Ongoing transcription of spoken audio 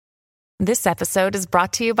This episode is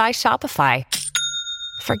brought to you by Shopify.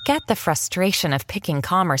 Forget the frustration of picking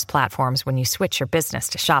commerce platforms when you switch your business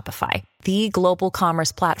to Shopify, the global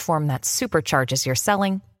commerce platform that supercharges your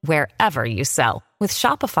selling wherever you sell. With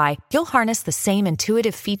Shopify, you'll harness the same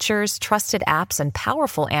intuitive features, trusted apps, and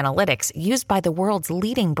powerful analytics used by the world's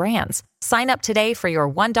leading brands. Sign up today for your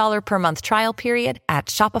 $1 per month trial period at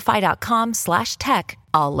shopify.com/tech,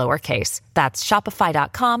 all lowercase. That's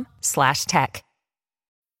shopify.com/tech.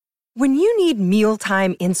 When you need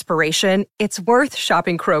mealtime inspiration, it's worth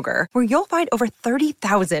shopping Kroger, where you'll find over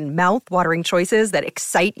 30,000 mouth-watering choices that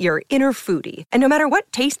excite your inner foodie. And no matter what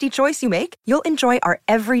tasty choice you make, you'll enjoy our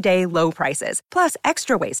everyday low prices, plus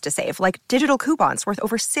extra ways to save, like digital coupons worth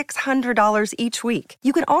over $600 each week.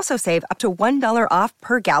 You can also save up to $1 off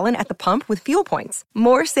per gallon at the pump with fuel points.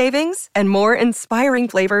 More savings and more inspiring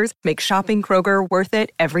flavors make shopping Kroger worth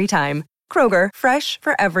it every time. Kroger, fresh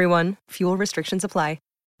for everyone. Fuel restrictions apply.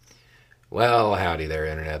 Well, howdy there,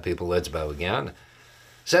 Internet people. It's Bo again.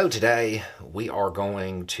 So today we are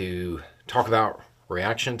going to talk about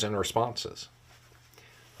reactions and responses.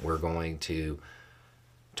 We're going to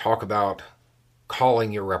talk about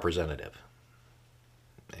calling your representative.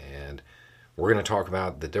 And we're going to talk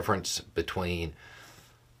about the difference between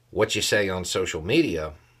what you say on social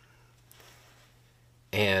media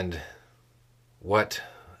and what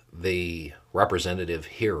the representative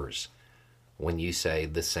hears when you say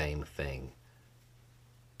the same thing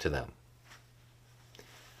to them.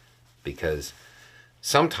 Because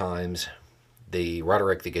sometimes the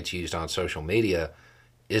rhetoric that gets used on social media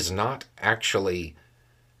is not actually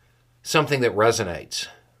something that resonates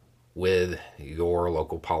with your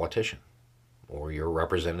local politician or your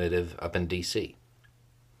representative up in D.C.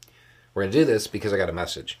 We're going to do this because I got a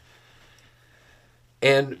message.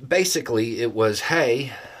 And basically it was,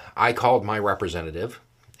 hey, I called my representative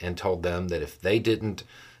and told them that if they didn't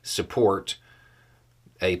support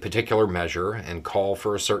a particular measure and call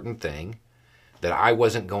for a certain thing, that I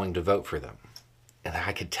wasn't going to vote for them. And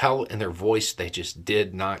I could tell in their voice they just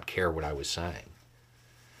did not care what I was saying.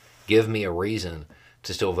 Give me a reason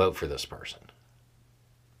to still vote for this person.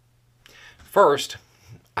 First,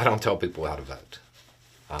 I don't tell people how to vote.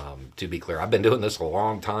 To be clear, I've been doing this a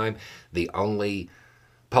long time. The only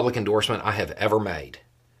public endorsement I have ever made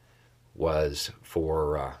was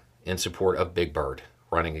for in support of Big Bird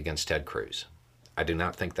running against Ted Cruz. I do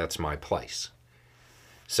not think that's my place.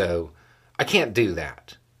 So I can't do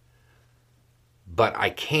that. But I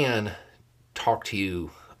can talk to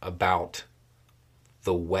you about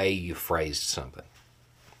the way you phrased something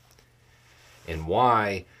and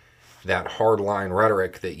why that hardline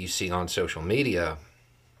rhetoric that you see on social media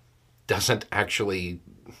doesn't actually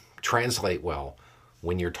translate well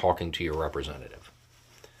when you're talking to your representative.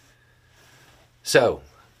 So,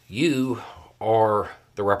 you are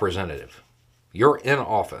the representative. You're in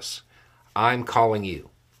office. I'm calling you.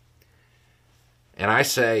 And I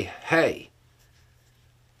say, hey,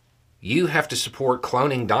 you have to support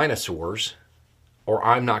cloning dinosaurs or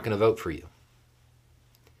I'm not going to vote for you.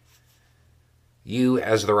 You,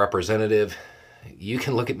 as the representative, you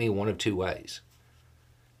can look at me one of two ways.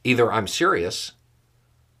 Either I'm serious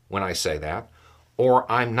when I say that,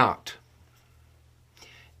 or I'm not.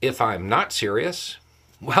 If I'm not serious,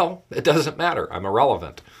 well, it doesn't matter. I'm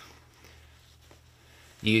irrelevant.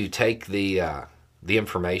 You take the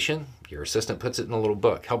information, your assistant puts it in a little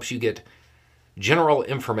book, helps you get general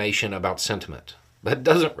information about sentiment, but it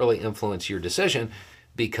doesn't really influence your decision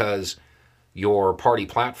because your party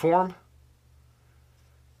platform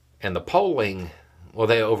and the polling, well,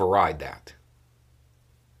 they override that.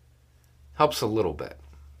 Helps a little bit.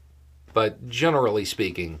 But generally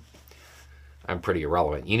speaking, I'm pretty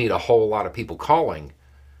irrelevant. You need a whole lot of people calling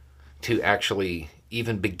to actually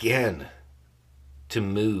even begin to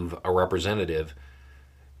move a representative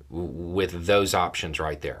with those options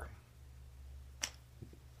right there.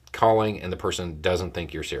 Calling and the person doesn't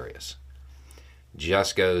think you're serious.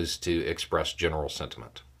 Just goes to express general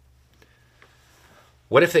sentiment.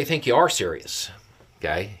 What if they think you are serious?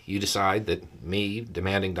 Okay, you decide that me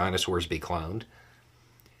demanding dinosaurs be cloned,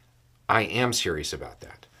 I am serious about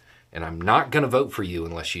that. And I'm not going to vote for you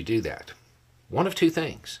unless you do that. One of two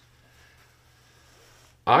things.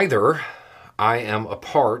 Either I am a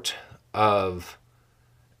part of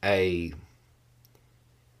a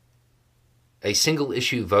single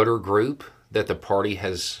issue voter group that the party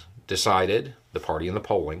has decided, the party in the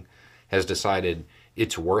polling, has decided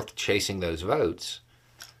it's worth chasing those votes,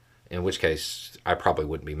 in which case I probably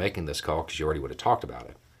wouldn't be making this call because you already would have talked about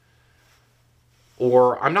it.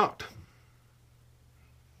 Or I'm not.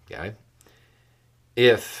 Okay?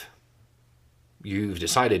 If you've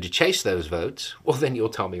decided to chase those votes, well, then you'll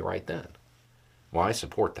tell me right then. Well, I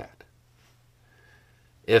support that.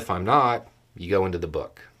 If I'm not, you go into the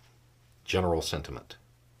book, General Sentiment.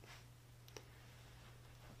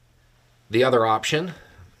 The other option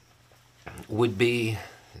would be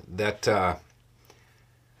that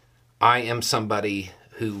I am somebody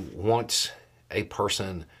who wants a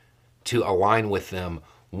person to align with them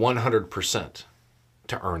 100%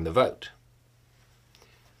 to earn the vote.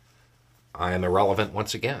 I am irrelevant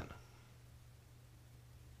once again.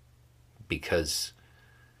 Because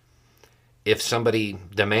if somebody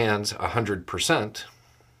demands 100%,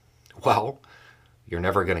 well, you're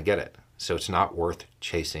never going to get it. So it's not worth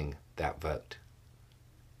chasing that vote.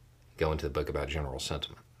 Go into the book about general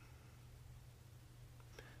sentiment.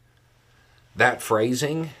 That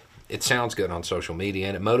phrasing, it sounds good on social media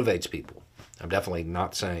and it motivates people. I'm definitely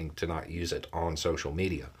not saying to not use it on social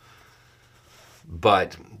media.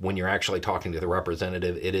 But when you're actually talking to the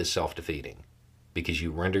representative, it is self-defeating because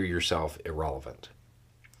you render yourself irrelevant.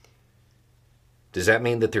 Does that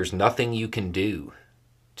mean that there's nothing you can do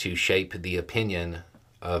to shape the opinion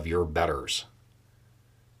of your betters?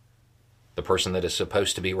 The person that is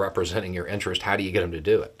supposed to be representing your interest, how do you get them to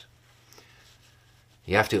do it?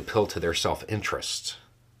 You have to appeal to their self-interests.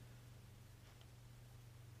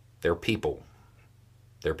 They're people.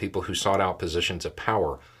 They're people who sought out positions of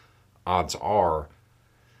power. Odds are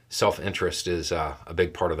self-interest is a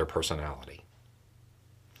big part of their personality.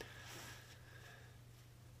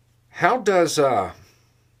 How does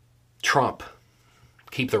Trump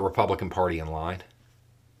keep the Republican Party in line?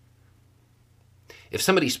 If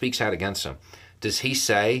somebody speaks out against him, does he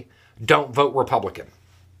say, don't vote Republican?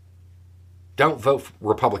 Don't vote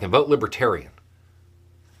Republican, vote Libertarian.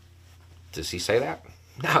 Does he say that?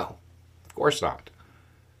 No, of course not.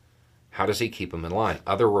 How does he keep them in line?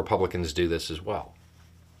 Other Republicans do this as well.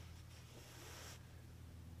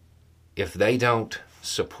 If they don't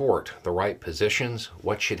support the right positions,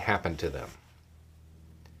 what should happen to them?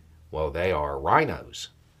 Well, they are rhinos,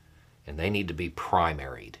 and they need to be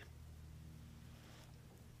primaried.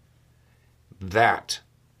 That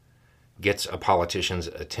gets a politician's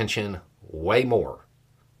attention way more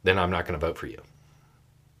than I'm not going to vote for you.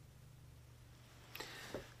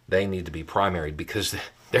 They need to be primaried because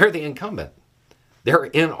they're the incumbent. They're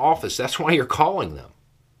in office. That's why you're calling them,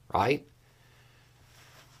 right?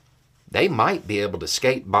 They might be able to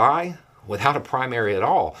skate by without a primary at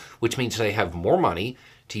all, which means they have more money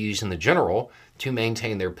to use in the general to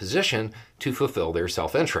maintain their position to fulfill their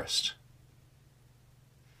self-interest.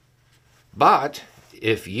 But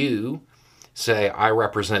if you say, I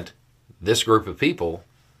represent this group of people,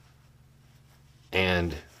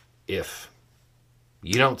 and if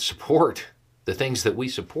you don't support the things that we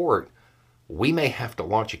support, we may have to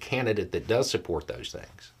launch a candidate that does support those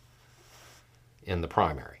things in the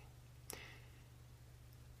primary.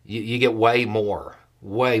 You get way more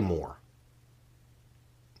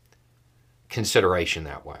consideration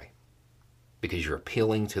that way because you're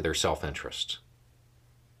appealing to their self-interests.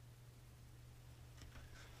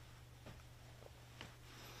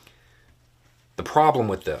 The problem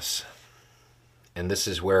with this, and this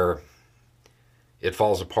is where it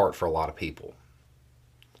falls apart for a lot of people,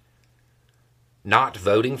 not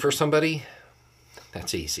voting for somebody,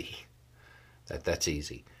 that's easy. That's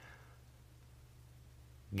easy.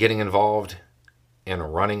 Getting involved in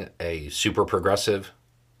running a super progressive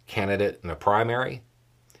candidate in a primary,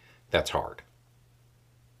 that's hard.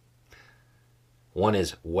 One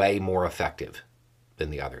is way more effective than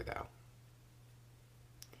the other, though.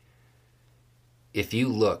 If you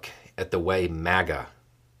look at the way MAGA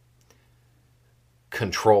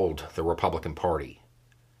controlled the Republican Party,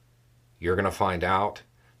 you're going to find out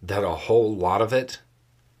that a whole lot of it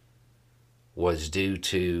was due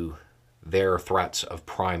to their threats of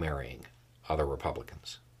primarying other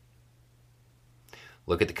Republicans.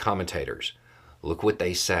 Look at the commentators. Look what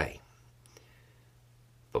they say.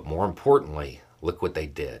 But more importantly, look what they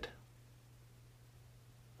did.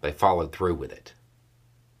 They followed through with it.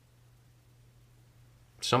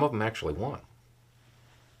 Some of them actually won.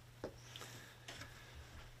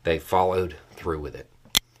 They followed through with it.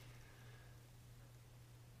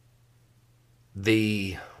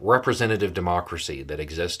 The representative democracy that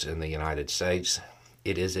exists in the United States,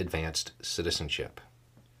 it is advanced citizenship.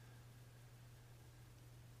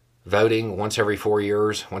 Voting once every 4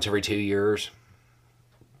 years, once every 2 years,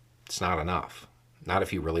 it's not enough. Not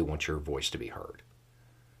if you really want your voice to be heard.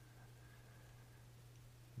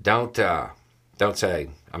 Don't say,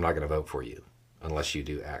 I'm not going to vote for you unless you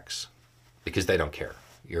do X, because they don't care.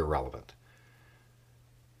 You're irrelevant.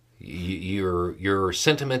 Your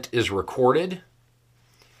sentiment is recorded.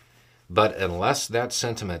 But unless that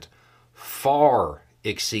sentiment far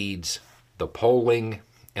exceeds the polling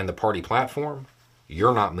and the party platform,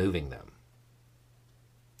 you're not moving them.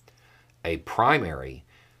 A primary,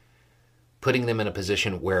 putting them in a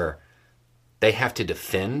position where they have to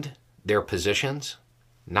defend their positions,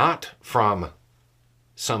 not from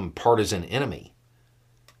some partisan enemy,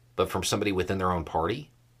 but from somebody within their own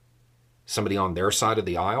party, somebody on their side of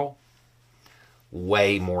the aisle,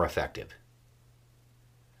 way more effective.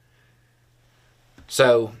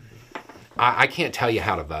 So I can't tell you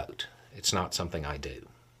how to vote. It's not something I do.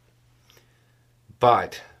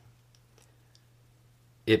 But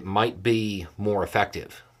it might be more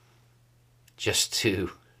effective just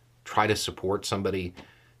to try to support somebody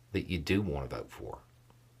that you do want to vote for,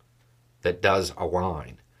 that does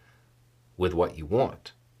align with what you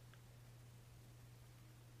want.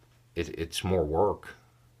 It's more work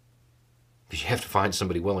because you have to find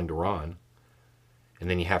somebody willing to run, and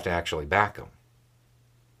then you have to actually back them.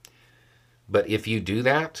 But if you do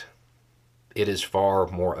that, it is far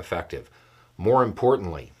more effective. More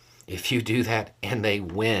importantly, if you do that and they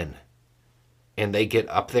win and they get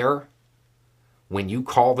up there, when you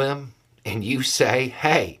call them and you say,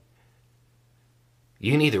 hey,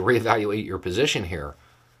 you need to reevaluate your position here,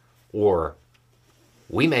 or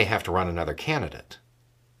we may have to run another candidate,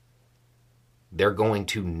 they're going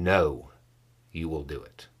to know you will do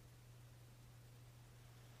it.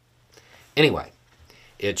 Anyway,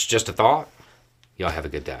 it's just a thought. Y'all have a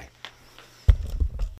good day.